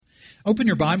Open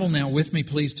your Bible now with me,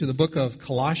 please, to the book of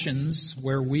Colossians,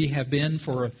 where we have been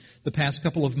for the past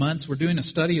couple of months. We're doing a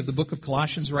study of the book of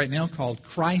Colossians right now called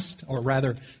Christ, or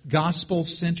rather,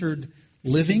 Gospel-Centered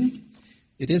Living.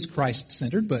 It is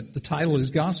Christ-centered, but the title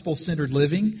is Gospel-Centered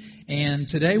Living. And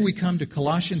today we come to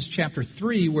Colossians chapter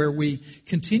 3, where we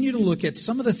continue to look at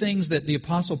some of the things that the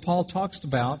Apostle Paul talks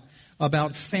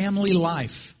about family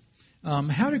life.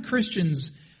 How are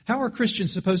Christians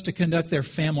supposed to conduct their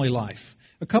family life?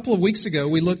 A couple of weeks ago,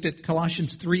 we looked at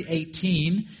Colossians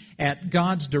 3:18 at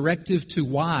God's directive to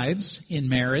wives in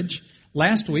marriage.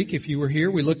 Last week, if you were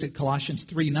here, we looked at Colossians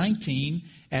 3:19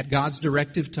 at God's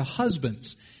directive to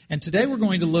husbands. And today we're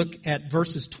going to look at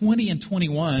verses 20 and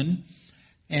 21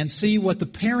 and see what the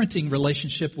parenting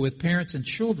relationship with parents and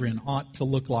children ought to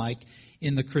look like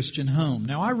in the Christian home.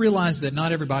 Now, I realize that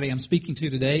not everybody I'm speaking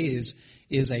to today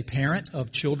is a parent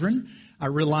of children. I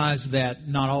realize that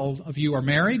not all of you are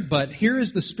married, but here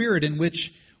is the spirit in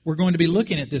which we're going to be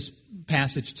looking at this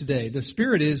passage today. The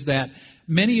spirit is that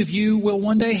many of you will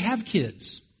one day have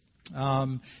kids.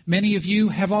 Many of you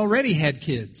have already had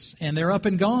kids, and they're up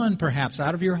and gone, perhaps,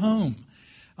 out of your home.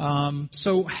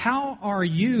 So how are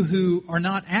you who are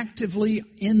not actively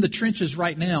in the trenches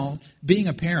right now, being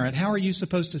a parent, how are you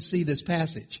supposed to see this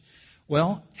passage?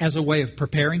 Well, as a way of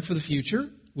preparing for the future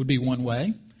would be one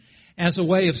way. As a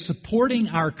way of supporting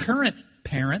our current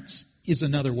parents is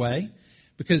another way,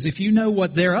 because if you know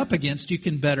what they're up against, you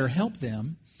can better help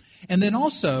them. And then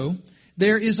also,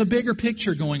 there is a bigger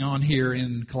picture going on here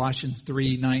in Colossians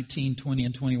 3:19, 20,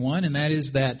 and 21, and that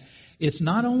is that it's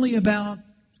not only about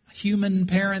human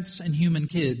parents and human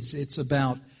kids, it's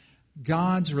about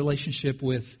God's relationship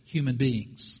with human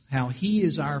beings, how He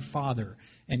is our Father,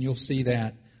 and you'll see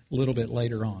that a little bit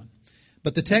later on.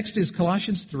 But the text is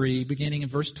Colossians 3, beginning in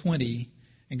verse 20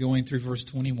 and going through verse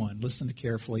 21. Listen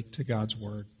carefully to God's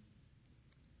Word.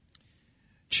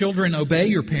 Children, obey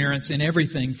your parents in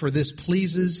everything, for this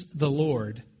pleases the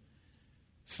Lord.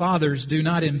 Fathers, do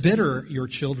not embitter your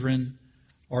children,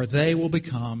 or they will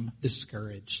become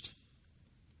discouraged.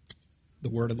 The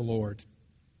Word of the Lord.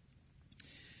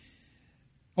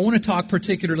 I want to talk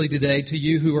particularly today to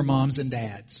you who are moms and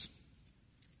dads.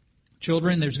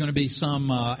 Children, there's going to be some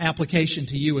application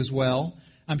to you as well.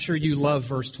 I'm sure you love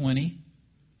verse 20.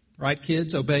 Right,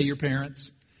 kids? Obey your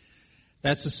parents.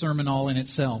 That's a sermon all in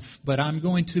itself. But I'm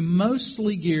going to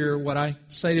mostly gear what I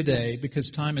say today, because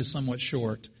time is somewhat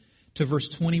short, to verse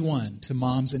 21, to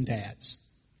moms and dads.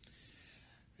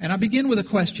 And I begin with a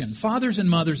question. Fathers and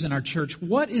mothers in our church,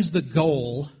 what is the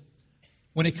goal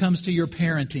when it comes to your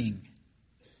parenting?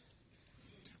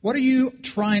 What are you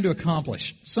trying to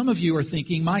accomplish? Some of you are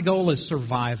thinking, my goal is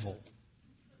survival.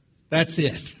 That's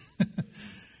it.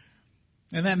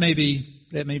 And that may be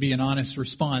an honest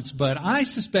response, but I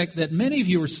suspect that many of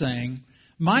you are saying,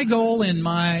 my goal in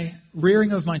my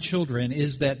rearing of my children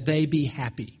is that they be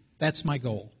happy. That's my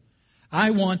goal.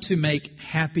 I want to make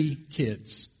happy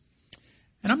kids.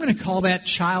 And I'm going to call that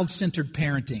child-centered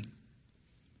parenting.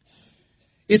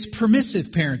 It's permissive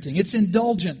parenting. It's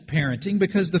indulgent parenting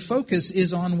because the focus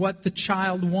is on what the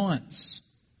child wants.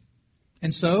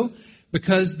 And so,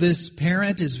 because this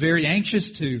parent is very anxious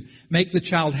to make the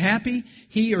child happy,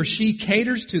 he or she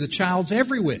caters to the child's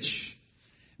every wish,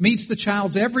 meets the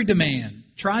child's every demand,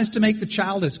 tries to make the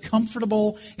child as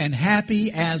comfortable and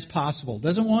happy as possible.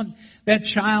 Doesn't want that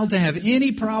child to have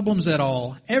any problems at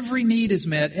all. Every need is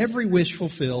met, every wish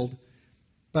fulfilled.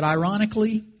 But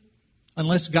ironically,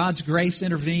 unless God's grace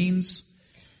intervenes,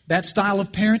 that style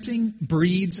of parenting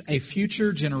breeds a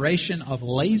future generation of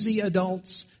lazy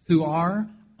adults who are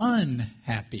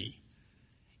unhappy,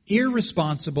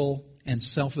 irresponsible, and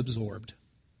self-absorbed.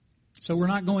 So we're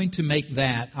not going to make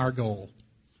that our goal.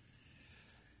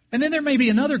 And then there may be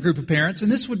another group of parents,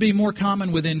 and this would be more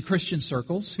common within Christian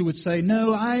circles, who would say,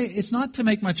 no, it's not to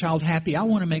make my child happy. I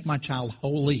want to make my child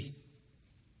holy.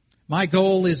 My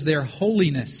goal is their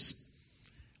holiness.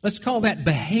 Let's call that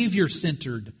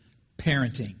behavior-centered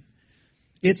parenting.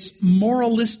 It's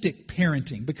moralistic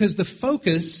parenting because the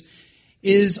focus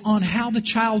is on how the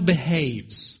child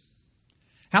behaves,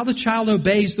 how the child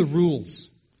obeys the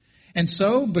rules. And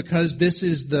so, because this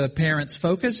is the parent's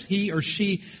focus, he or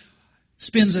she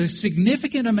spends a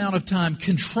significant amount of time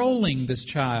controlling this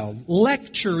child,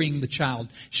 lecturing the child,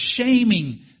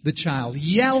 shaming the child,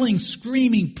 yelling,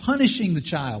 screaming, punishing the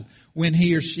child when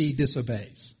he or she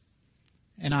disobeys.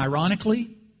 And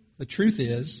ironically, the truth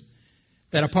is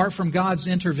that apart from God's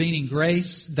intervening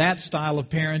grace, that style of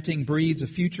parenting breeds a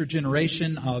future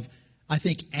generation of, I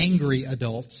think, angry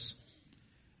adults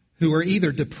who are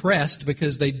either depressed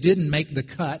because they didn't make the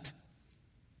cut,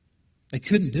 they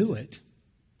couldn't do it,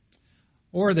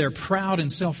 or they're proud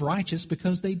and self-righteous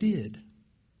because they did.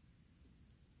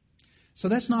 So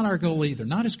that's not our goal either,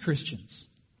 not as Christians.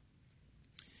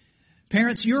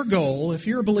 Parents, your goal, if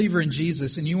you're a believer in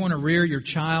Jesus and you want to rear your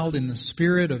child in the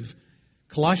spirit of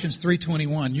Colossians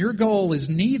 3:21, your goal is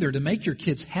neither to make your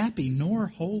kids happy nor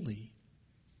holy.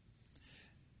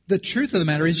 The truth of the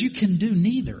matter is you can do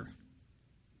neither.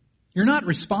 You're not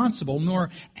responsible nor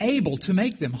able to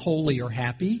make them holy or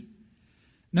happy.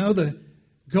 No, the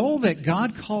goal that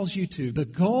God calls you to, the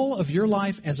goal of your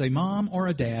life as a mom or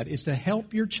a dad, is to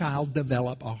help your child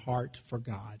develop a heart for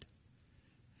God.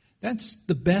 That's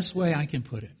the best way I can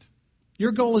put it.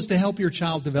 Your goal is to help your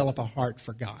child develop a heart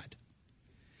for God.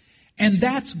 And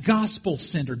that's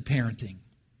gospel-centered parenting.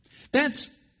 That's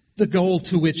the goal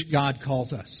to which God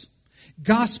calls us.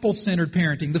 Gospel-centered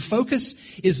parenting. The focus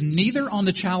is neither on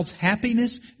the child's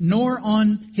happiness nor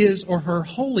on his or her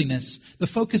holiness. The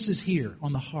focus is here,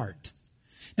 on the heart.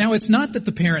 Now, it's not that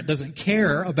the parent doesn't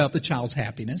care about the child's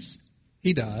happiness.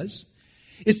 He does.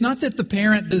 It's not that the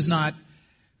parent does not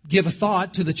give a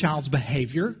thought to the child's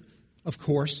behavior. Of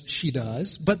course, she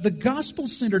does. But the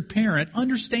gospel-centered parent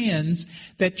understands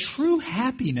that true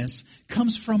happiness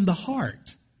comes from the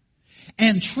heart.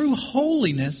 And true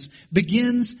holiness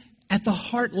begins at the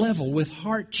heart level with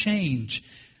heart change.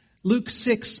 Luke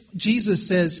 6, Jesus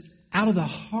says, out of the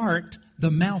heart,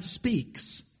 the mouth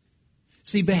speaks.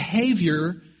 See,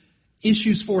 behavior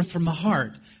issues forth from the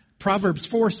heart. Proverbs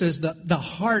 4 says that the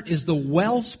heart is the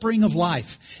wellspring of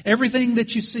life. Everything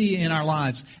that you see in our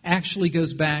lives actually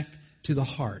goes back to the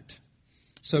heart.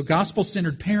 So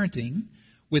gospel-centered parenting,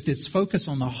 with its focus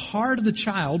on the heart of the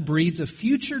child, breeds a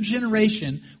future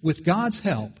generation, with God's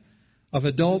help, of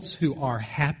adults who are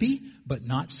happy but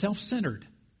not self-centered,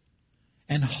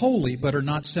 and holy but are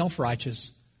not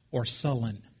self-righteous or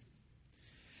sullen.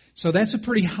 So that's a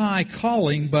pretty high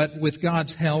calling, but with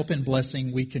God's help and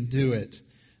blessing, we can do it.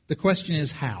 The question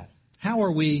is how? How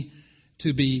are we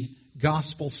to be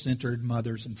gospel-centered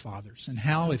mothers and fathers? And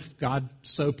how, if God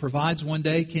so provides one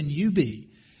day, can you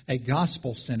be a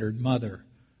gospel-centered mother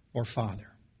or father?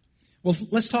 Well,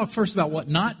 let's talk first about what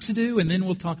not to do, and then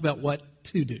we'll talk about what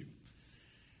to do.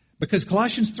 Because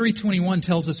Colossians 3:21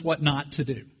 tells us what not to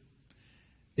do.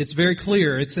 It's very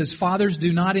clear. It says, fathers,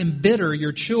 do not embitter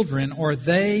your children, or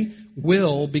they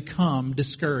will become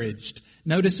discouraged.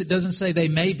 Notice it doesn't say they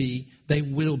may be, they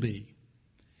will be.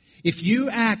 If you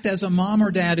act as a mom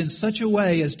or dad in such a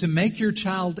way as to make your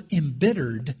child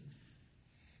embittered,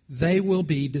 they will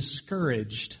be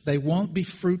discouraged. They won't be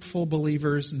fruitful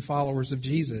believers and followers of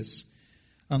Jesus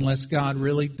unless God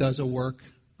really does a work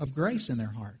of grace in their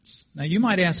hearts. Now you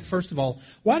might ask, first of all,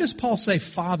 why does Paul say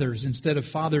fathers instead of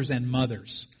fathers and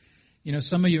mothers? You know,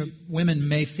 some of you women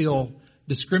may feel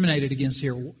discriminated against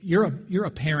here. You're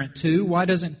a parent too. Why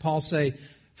doesn't Paul say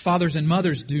fathers and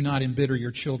mothers do not embitter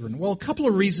your children? Well, a couple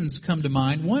of reasons come to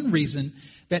mind. One reason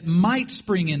that might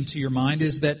spring into your mind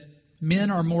is that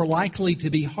men are more likely to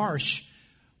be harsh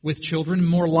with children,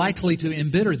 more likely to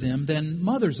embitter them than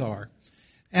mothers are.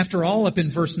 After all, up in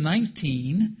verse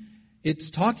 19,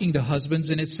 it's talking to husbands,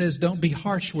 and it says, don't be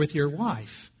harsh with your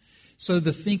wife. So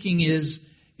the thinking is,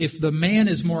 if the man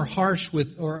is more harsh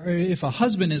with, or if a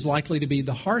husband is likely to be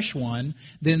the harsh one,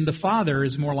 then the father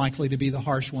is more likely to be the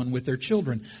harsh one with their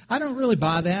children. I don't really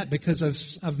buy that, because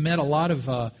I've met a lot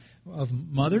of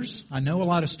mothers. I know a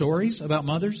lot of stories about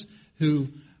mothers who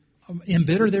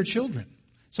embitter their children.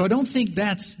 So I don't think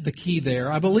that's the key there.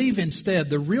 I believe instead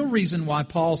the real reason why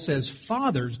Paul says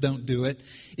fathers don't do it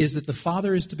is that the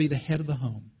father is to be the head of the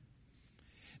home.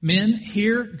 Men,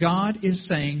 here God is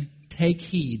saying, take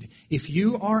heed. If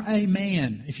you are a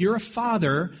man, if you're a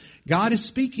father, God is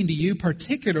speaking to you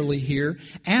particularly here,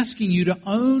 asking you to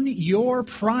own your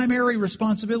primary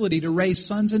responsibility to raise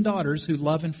sons and daughters who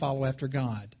love and follow after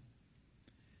God.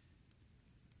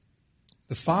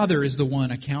 The father is the one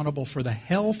accountable for the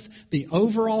health, the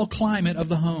overall climate of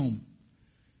the home.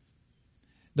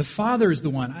 The father is the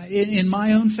one. In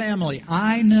my own family,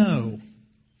 I know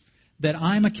that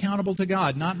I'm accountable to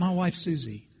God, not my wife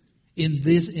Susie, in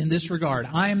this regard.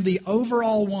 I am the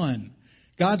overall one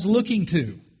God's looking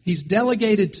to. He's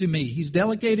delegated to me. He's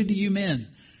delegated to you men.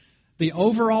 The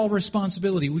overall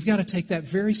responsibility. We've got to take that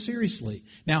very seriously.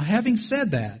 Now, having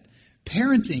said that,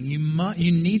 parenting,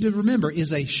 you need to remember,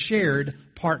 is a shared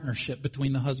partnership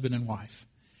between the husband and wife.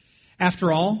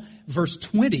 After all, verse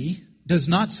 20 does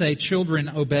not say, children,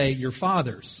 obey your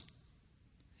fathers.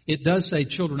 It does say,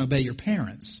 children, obey your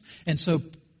parents. And so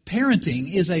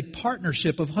parenting is a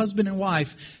partnership of husband and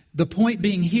wife. The point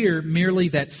being here merely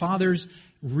that fathers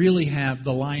really have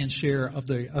the lion's share of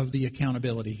the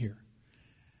accountability here.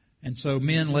 And so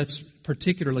men, let's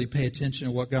particularly pay attention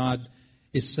to what God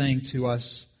is saying to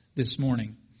us this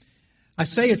morning. I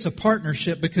say it's a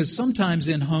partnership because sometimes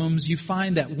in homes you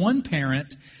find that one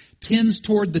parent tends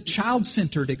toward the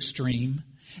child-centered extreme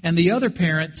and the other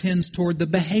parent tends toward the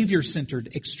behavior-centered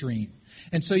extreme.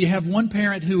 And so you have one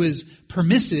parent who is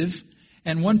permissive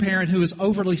and one parent who is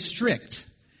overly strict.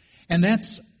 And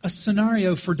that's a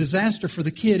scenario for disaster for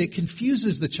the kid. It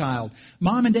confuses the child.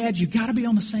 Mom and Dad, you've got to be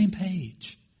on the same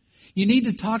page. You need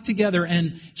to talk together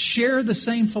and share the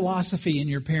same philosophy in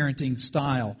your parenting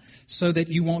style so that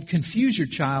you won't confuse your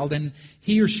child and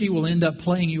he or she will end up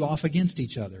playing you off against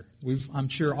each other. I'm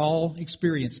sure all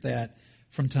experienced that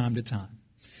from time to time.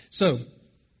 So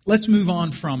let's move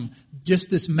on from just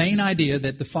this main idea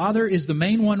that the father is the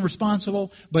main one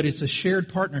responsible, but it's a shared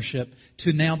partnership,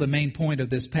 to now the main point of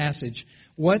this passage.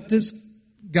 What does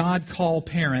God call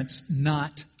parents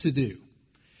not to do?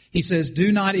 He says,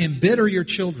 do not embitter your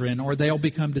children or they'll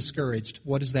become discouraged.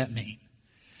 What does that mean?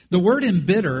 The word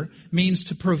embitter means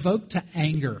to provoke to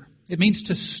anger. It means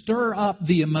to stir up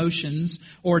the emotions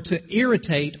or to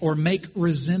irritate or make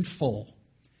resentful.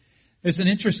 There's an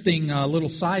interesting little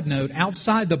side note.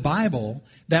 Outside the Bible,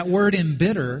 that word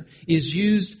embitter is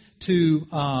used to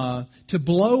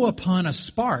blow upon a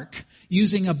spark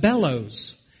using a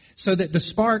bellows so that the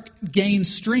spark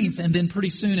gains strength and then pretty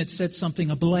soon it sets something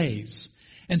ablaze.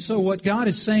 And so what God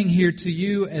is saying here to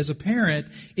you as a parent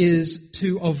is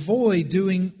to avoid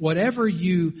doing whatever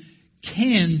you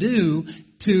can do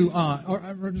to,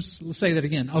 or just let's say that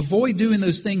again, avoid doing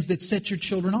those things that set your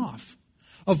children off.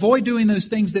 Avoid doing those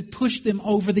things that push them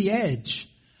over the edge.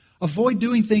 Avoid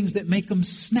doing things that make them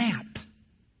snap.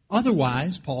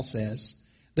 Otherwise, Paul says,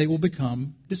 they will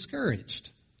become discouraged.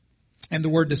 And the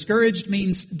word discouraged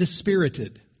means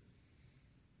dispirited.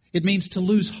 It means to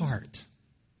lose heart.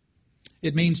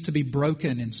 It means to be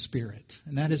broken in spirit.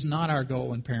 And that is not our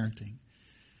goal in parenting.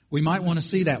 We might want to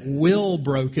see that will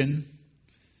broken.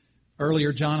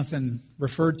 Earlier, Jonathan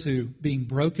referred to being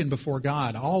broken before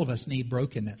God. All of us need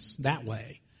brokenness that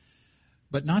way.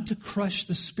 But not to crush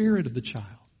the spirit of the child.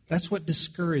 That's what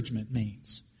discouragement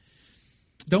means.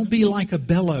 Don't be like a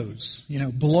bellows,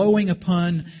 blowing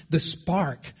upon the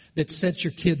spark that sets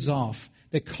your kids off,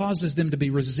 that causes them to be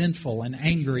resentful and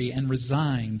angry and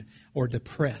resigned or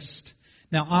depressed.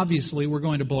 Now, obviously, we're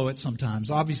going to blow it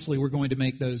sometimes. Obviously, we're going to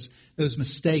make those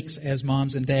mistakes as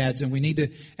moms and dads, and we need to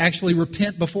actually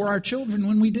repent before our children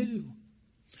when we do.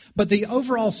 But the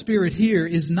overall spirit here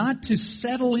is not to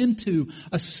settle into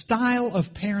a style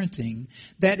of parenting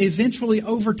that eventually,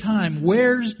 over time,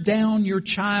 wears down your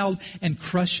child and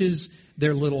crushes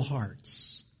their little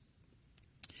hearts.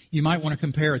 You might want to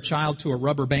compare a child to a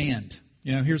rubber band.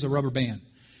 Here's a rubber band.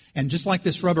 And just like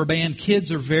this rubber band,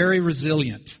 kids are very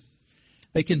resilient.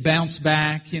 They can bounce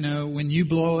back, when you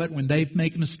blow it, when they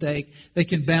make a mistake, they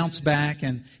can bounce back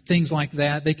and things like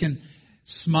that. They can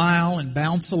smile and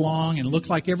bounce along and look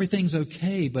like everything's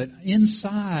okay. But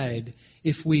inside,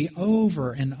 if we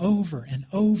over and over and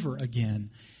over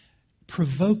again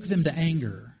provoke them to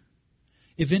anger,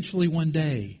 eventually one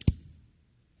day,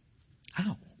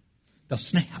 they'll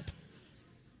snap.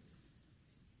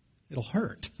 It'll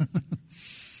hurt.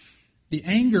 The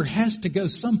anger has to go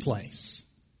someplace.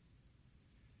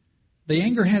 The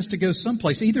anger has to go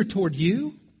someplace, either toward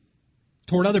you,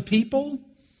 toward other people,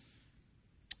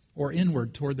 or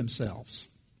inward toward themselves.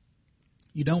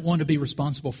 You don't want to be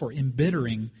responsible for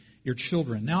embittering your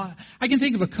children. Now, I can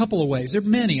think of a couple of ways. There are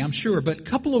many, I'm sure, but a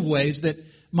couple of ways that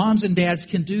moms and dads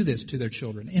can do this to their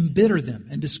children, embitter them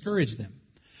and discourage them.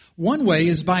 One way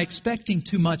is by expecting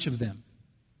too much of them.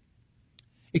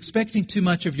 Expecting too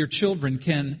much of your children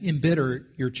can embitter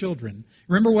your children.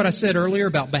 Remember what I said earlier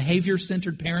about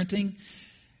behavior-centered parenting?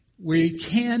 We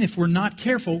can, if we're not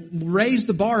careful, raise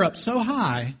the bar up so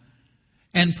high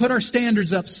and put our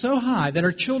standards up so high that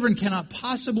our children cannot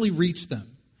possibly reach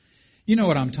them. You know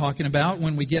what I'm talking about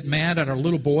when we get mad at our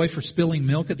little boy for spilling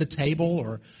milk at the table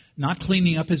or not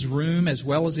cleaning up his room as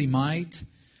well as he might.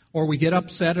 Or we get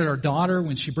upset at our daughter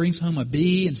when she brings home a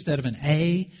B instead of an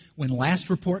A. When last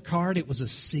report card it was a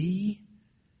C.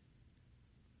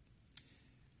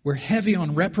 We're heavy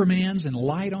on reprimands and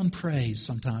light on praise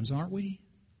sometimes, aren't we?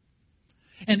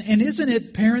 And isn't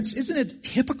it, parents, isn't it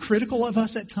hypocritical of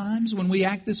us at times when we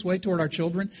act this way toward our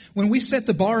children? When we set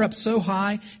the bar up so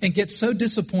high and get so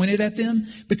disappointed at them?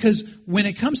 Because when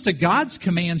it comes to God's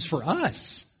commands for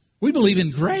us, we believe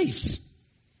in grace.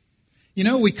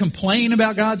 We complain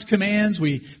about God's commands.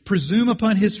 We presume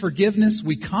upon His forgiveness.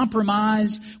 We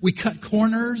compromise. We cut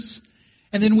corners.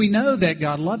 And then we know that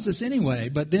God loves us anyway.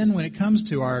 But then when it comes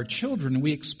to our children,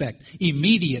 we expect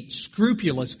immediate,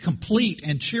 scrupulous, complete,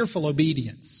 and cheerful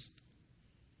obedience.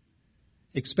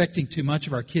 expecting too much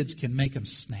of our kids can make them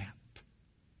snap.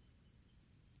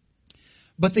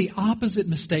 But the opposite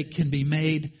mistake can be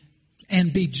made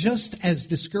and be just as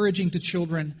discouraging to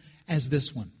children as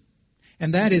this one.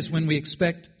 And that is when we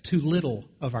expect too little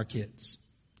of our kids.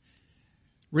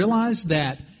 Realize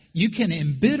that you can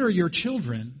embitter your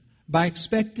children by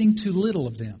expecting too little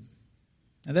of them.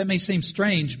 Now that may seem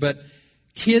strange, but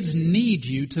kids need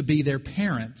you to be their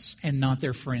parents and not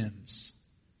their friends.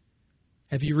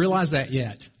 Have you realized that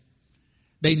yet?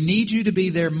 They need you to be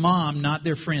their mom, not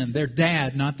their friend, their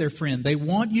dad, not their friend. They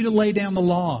want you to lay down the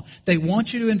law. They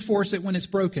want you to enforce it when it's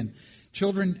broken.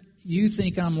 Children, you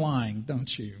think I'm lying,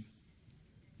 don't you?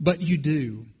 But you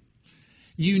do.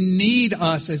 You need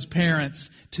us as parents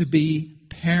to be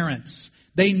parents.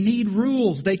 They need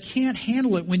rules. They can't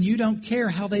handle it when you don't care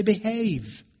how they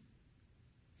behave.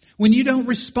 When you don't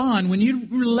respond, when you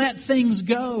let things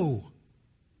go.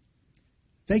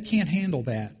 They can't handle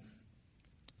that.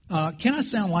 Can I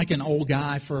sound like an old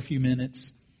guy for a few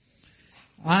minutes?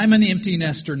 I'm an empty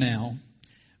nester now,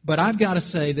 but I've got to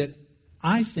say that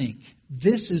I think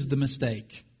this is the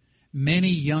mistake many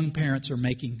young parents are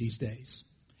making these days,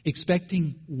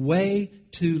 expecting way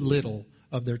too little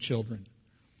of their children.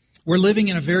 We're living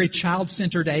in a very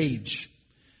child-centered age.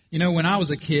 You know, when I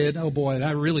was a kid, oh boy,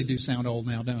 I really do sound old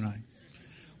now, don't I?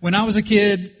 When I was a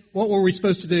kid, what were we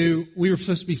supposed to do? We were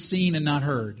supposed to be seen and not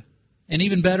heard. And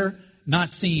even better,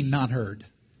 not seen, not heard.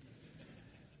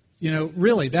 You know,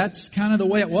 really, that's kind of the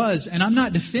way it was. And I'm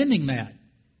not defending that.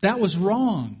 That was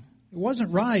wrong. It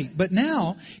wasn't right. But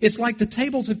now, it's like the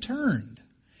tables have turned.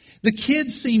 The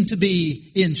kids seem to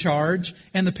be in charge,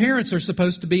 and the parents are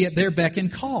supposed to be at their beck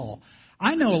and call.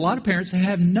 I know a lot of parents that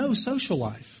have no social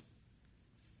life.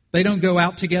 They don't go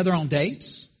out together on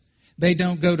dates. They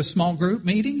don't go to small group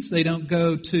meetings. They don't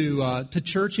go to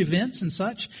church events and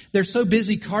such. They're so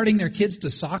busy carting their kids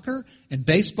to soccer and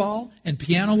baseball and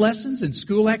piano lessons and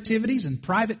school activities and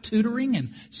private tutoring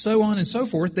and so on and so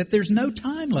forth that there's no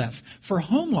time left for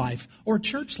home life or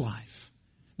church life.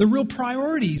 The real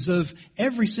priorities of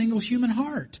every single human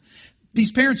heart.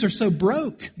 These parents are so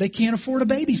broke, they can't afford a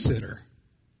babysitter.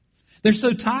 They're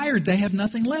so tired, they have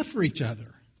nothing left for each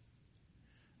other.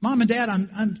 Mom and Dad,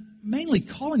 I'm mainly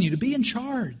calling you to be in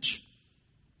charge.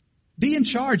 Be in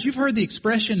charge. You've heard the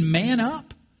expression, man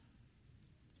up.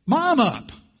 Mom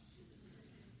up.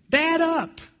 Dad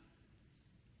up.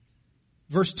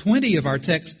 Verse 20 of our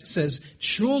text says,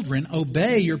 children,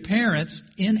 obey your parents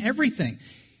in everything.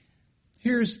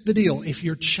 Here's the deal. If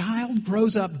your child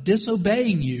grows up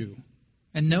disobeying you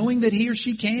and knowing that he or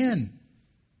she can,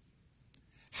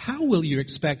 how will you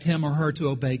expect him or her to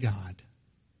obey God?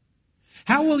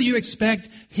 How will you expect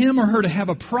him or her to have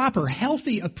a proper,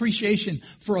 healthy appreciation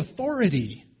for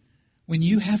authority when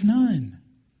you have none?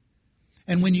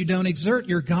 And when you don't exert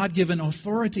your God-given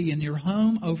authority in your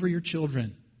home over your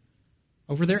children,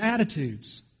 over their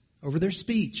attitudes, over their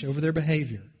speech, over their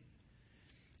behavior.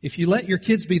 If you let your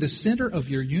kids be the center of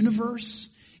your universe,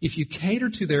 if you cater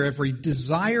to their every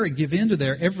desire and give in to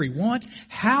their every want,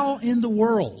 how in the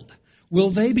world will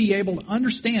they be able to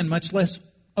understand, much less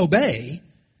obey,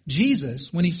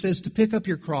 Jesus when he says to pick up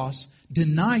your cross,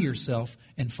 deny yourself,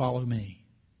 and follow me?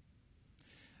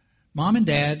 Mom and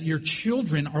Dad, your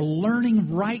children are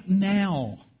learning right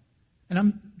now. And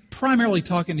I'm primarily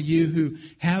talking to you who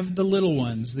have the little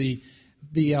ones, the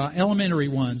elementary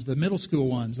ones, the middle school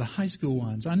ones, the high school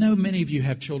ones. I know many of you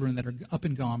have children that are up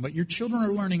and gone, but your children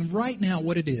are learning right now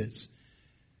what it is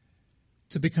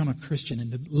to become a Christian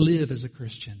and to live as a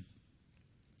Christian.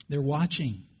 They're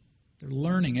watching. They're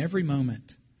learning every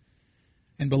moment.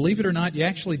 And believe it or not, you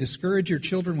actually discourage your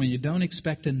children when you don't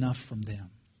expect enough from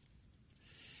them.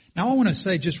 Now, I want to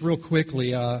say just real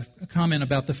quickly a comment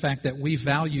about the fact that we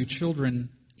value children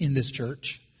in this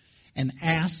church and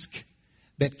ask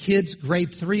that kids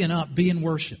grade 3 and up be in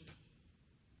worship.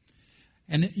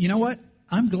 And you know what?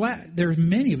 I'm glad there are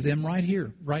many of them right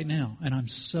here, right now. And I'm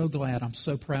so glad. I'm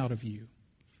so proud of you.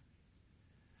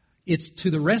 It's to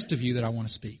the rest of you that I want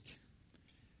to speak.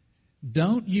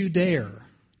 Don't you dare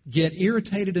get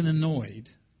irritated and annoyed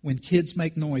when kids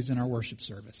make noise in our worship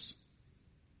service.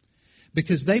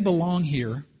 Because they belong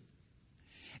here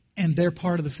and they're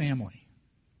part of the family.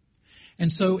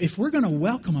 And so if we're going to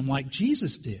welcome them like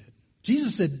Jesus did,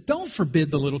 Jesus said, don't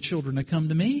forbid the little children to come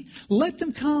to me. Let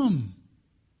them come.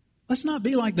 Let's not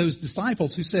be like those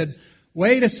disciples who said,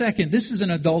 wait a second, this is an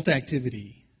adult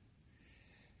activity.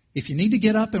 If you need to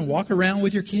get up and walk around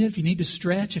with your kid, if you need to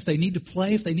stretch, if they need to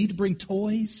play, if they need to bring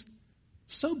toys,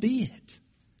 so be it.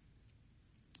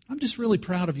 I'm just really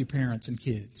proud of you parents and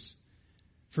kids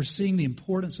for seeing the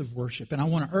importance of worship. And I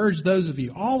want to urge those of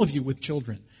you, all of you with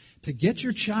children, to get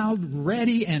your child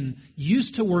ready and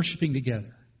used to worshiping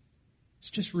together. It's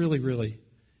just really, really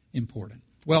important.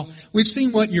 Well, we've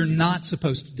seen what you're not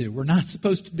supposed to do. We're not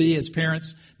supposed to be, as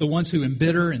parents, the ones who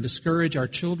embitter and discourage our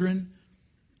children.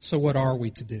 So what are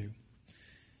we to do?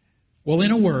 Well,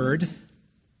 in a word,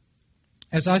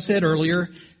 as I said earlier,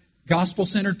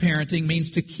 gospel-centered parenting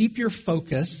means to keep your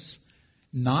focus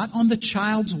not on the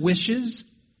child's wishes,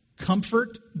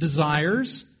 comfort,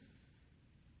 desires,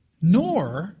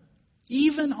 nor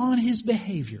even on his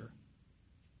behavior,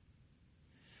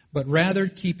 but rather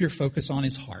keep your focus on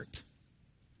his heart,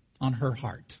 on her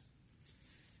heart.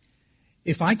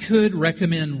 If I could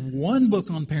recommend one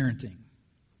book on parenting,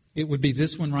 it would be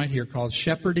this one right here called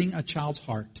Shepherding a Child's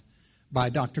Heart by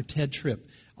Dr. Ted Tripp.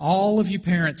 All of you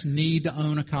parents need to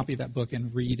own a copy of that book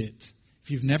and read it.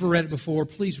 If you've never read it before,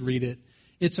 please read it.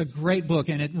 It's a great book,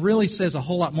 and it really says a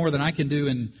whole lot more than I can do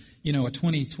in, a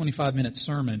 20, 25-minute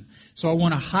sermon. So I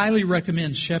want to highly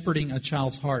recommend Shepherding a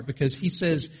Child's Heart, because he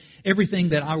says everything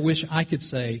that I wish I could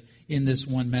say in this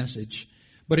one message.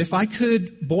 But if I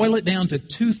could boil it down to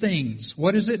two things,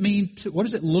 what does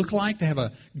it look like to have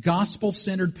a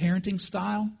gospel-centered parenting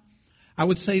style? I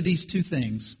would say these two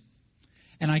things.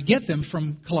 And I get them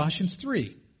from Colossians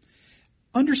 3.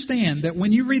 Understand that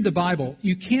when you read the Bible,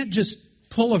 you can't just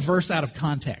pull a verse out of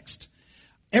context.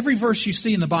 Every verse you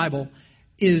see in the Bible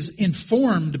is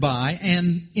informed by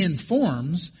and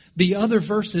informs the other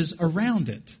verses around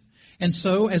it. And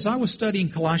so, as I was studying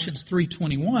Colossians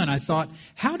 3:21, I thought,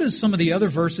 how does some of the other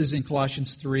verses in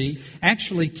Colossians 3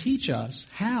 actually teach us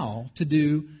how to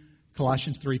do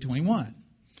Colossians 3:21?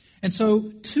 And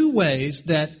so, two ways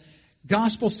that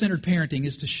gospel-centered parenting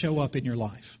is to show up in your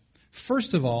life.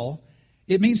 First of all,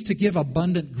 it means to give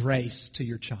abundant grace to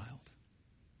your child.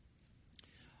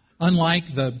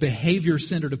 Unlike the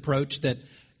behavior-centered approach that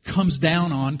clamps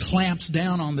down on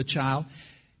the child,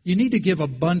 you need to give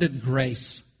abundant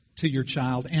grace to your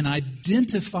child and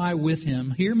identify with him.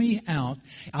 Hear me out.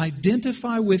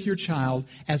 Identify with your child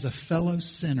as a fellow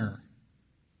sinner.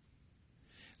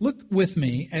 Look with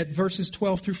me at verses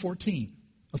 12 through 14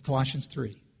 of Colossians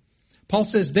 3. Paul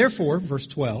says, therefore, verse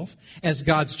 12, as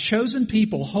God's chosen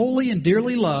people, holy and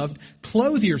dearly loved,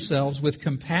 clothe yourselves with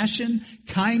compassion,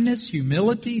 kindness,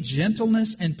 humility,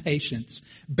 gentleness, and patience.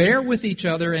 Bear with each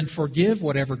other and forgive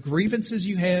whatever grievances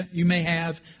you may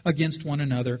have against one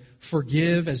another.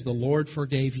 Forgive as the Lord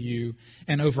forgave you.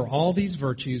 And over all these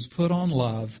virtues, put on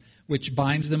love, which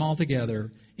binds them all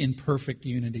together in perfect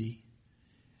unity.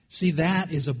 See,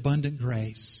 that is abundant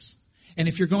grace. And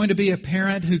if you're going to be a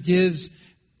parent who gives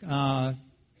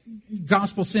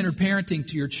gospel-centered parenting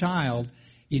to your child,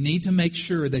 you need to make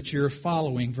sure that you're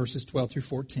following verses 12 through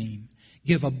 14.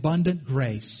 Give abundant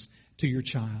grace to your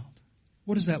child.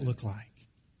 What does that look like?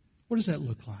 What does that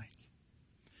look like?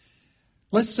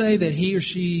 Let's say that he or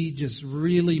she just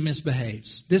really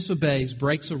misbehaves, disobeys,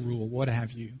 breaks a rule, what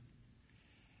have you.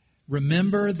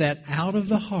 Remember that out of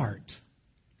the heart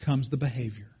comes the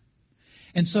behavior.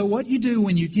 And so what you do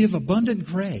when you give abundant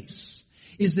grace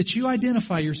is that you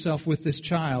identify yourself with this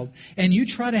child and you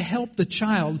try to help the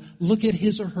child look at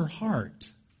his or her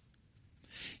heart.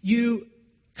 You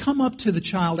come up to the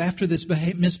child after this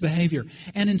misbehavior,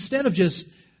 and instead of just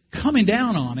coming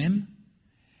down on him,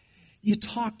 you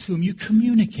talk to him, you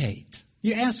communicate,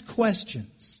 you ask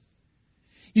questions.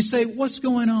 You say, what's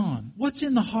going on? What's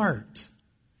in the heart?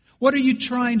 What are you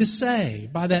trying to say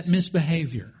by that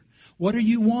misbehavior? What are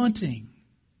you wanting?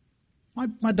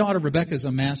 My daughter Rebecca is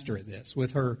a master at this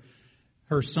with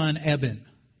her son Eben.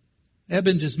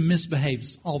 Eben just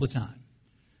misbehaves all the time.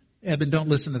 Eben, don't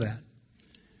listen to that.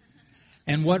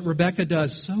 And what Rebecca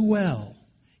does so well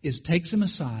is takes him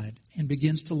aside and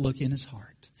begins to look in his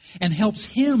heart and helps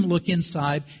him look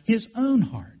inside his own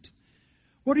heart.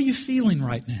 What are you feeling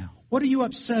right now? What are you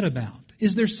upset about?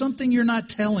 Is there something you're not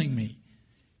telling me?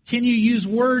 Can you use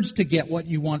words to get what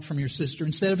you want from your sister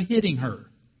instead of hitting her?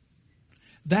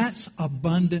 That's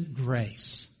abundant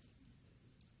grace.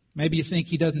 Maybe you think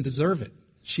he doesn't deserve it.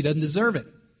 She doesn't deserve it.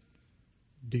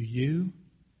 Do you?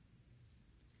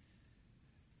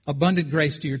 Abundant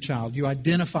grace to your child. You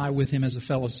identify with him as a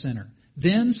fellow sinner.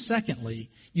 Then, secondly,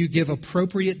 you give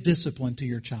appropriate discipline to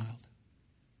your child.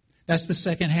 That's the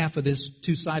second half of this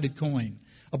two-sided coin.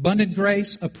 Abundant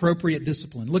grace, appropriate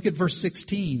discipline. Look at verse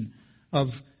 16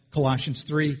 of Colossians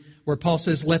 3, where Paul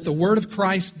says, let the word of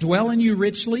Christ dwell in you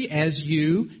richly as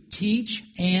you teach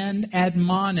and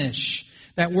admonish.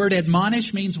 That word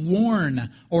admonish means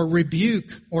warn or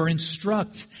rebuke or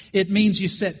instruct. It means you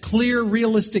set clear,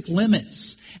 realistic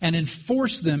limits and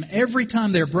enforce them every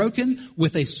time they're broken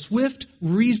with a swift,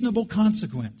 reasonable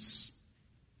consequence.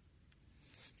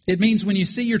 It means when you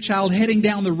see your child heading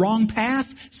down the wrong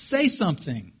path, say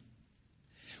something.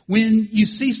 When you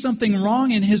see something wrong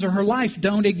in his or her life,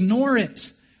 don't ignore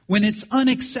it. When it's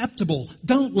unacceptable,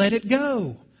 don't let it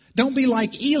go. Don't be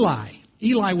like Eli.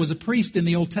 Eli was a priest in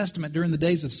the Old Testament during the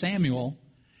days of Samuel.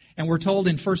 And we're told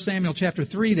in 1 Samuel chapter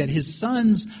 3 that his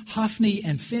sons, Hophni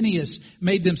and Phinehas,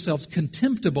 made themselves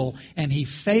contemptible and he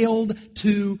failed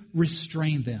to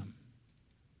restrain them.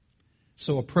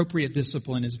 So appropriate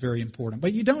discipline is very important.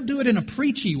 But you don't do it in a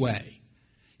preachy way.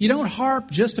 You don't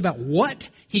harp just about what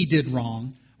he did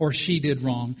wrong or she did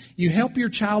wrong. You help your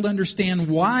child understand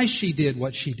why she did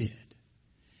what she did.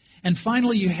 And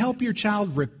finally, you help your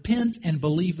child repent and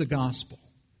believe the gospel.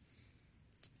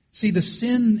 See, the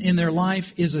sin in their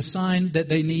life is a sign that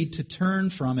they need to turn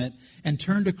from it and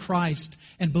turn to Christ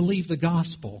and believe the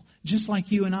gospel, just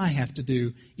like you and I have to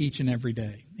do each and every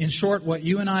day. In short, what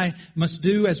you and I must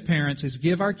do as parents is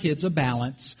give our kids a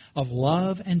balance of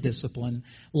love and discipline,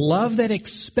 love that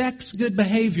expects good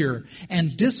behavior,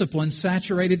 and discipline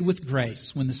saturated with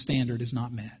grace when the standard is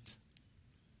not met.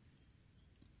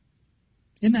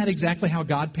 Isn't that exactly how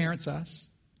God parents us?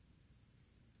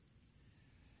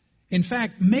 In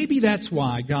fact, maybe that's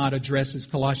why God addresses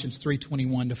Colossians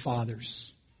 3:21 to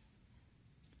fathers.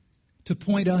 To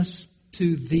point us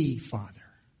to the Father.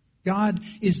 God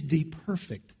is the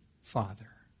perfect Father.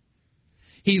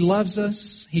 He loves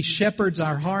us. He shepherds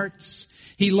our hearts.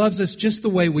 He loves us just the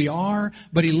way we are,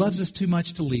 but He loves us too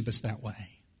much to leave us that way.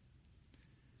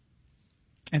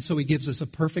 And so He gives us a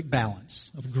perfect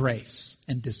balance of grace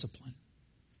and discipline.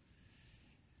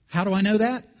 How do I know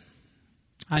that?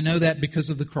 I know that because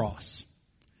of the cross.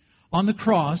 On the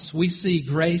cross, we see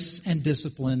grace and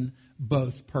discipline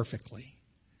both perfectly.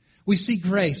 We see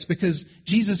grace because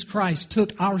Jesus Christ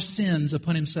took our sins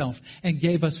upon Himself and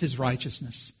gave us His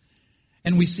righteousness.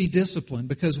 And we see discipline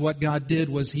because what God did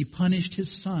was He punished His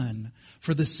Son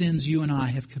for the sins you and I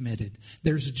have committed.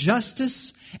 There's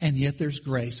justice and yet there's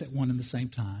grace at one and the same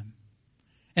time.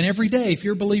 And every day, if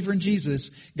you're a believer in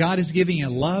Jesus, God is giving you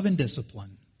love and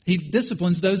discipline. He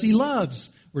disciplines those He loves,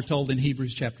 we're told in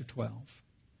Hebrews chapter 12.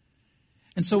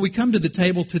 And so we come to the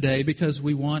table today because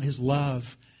we want His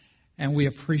love and we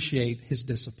appreciate His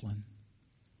discipline.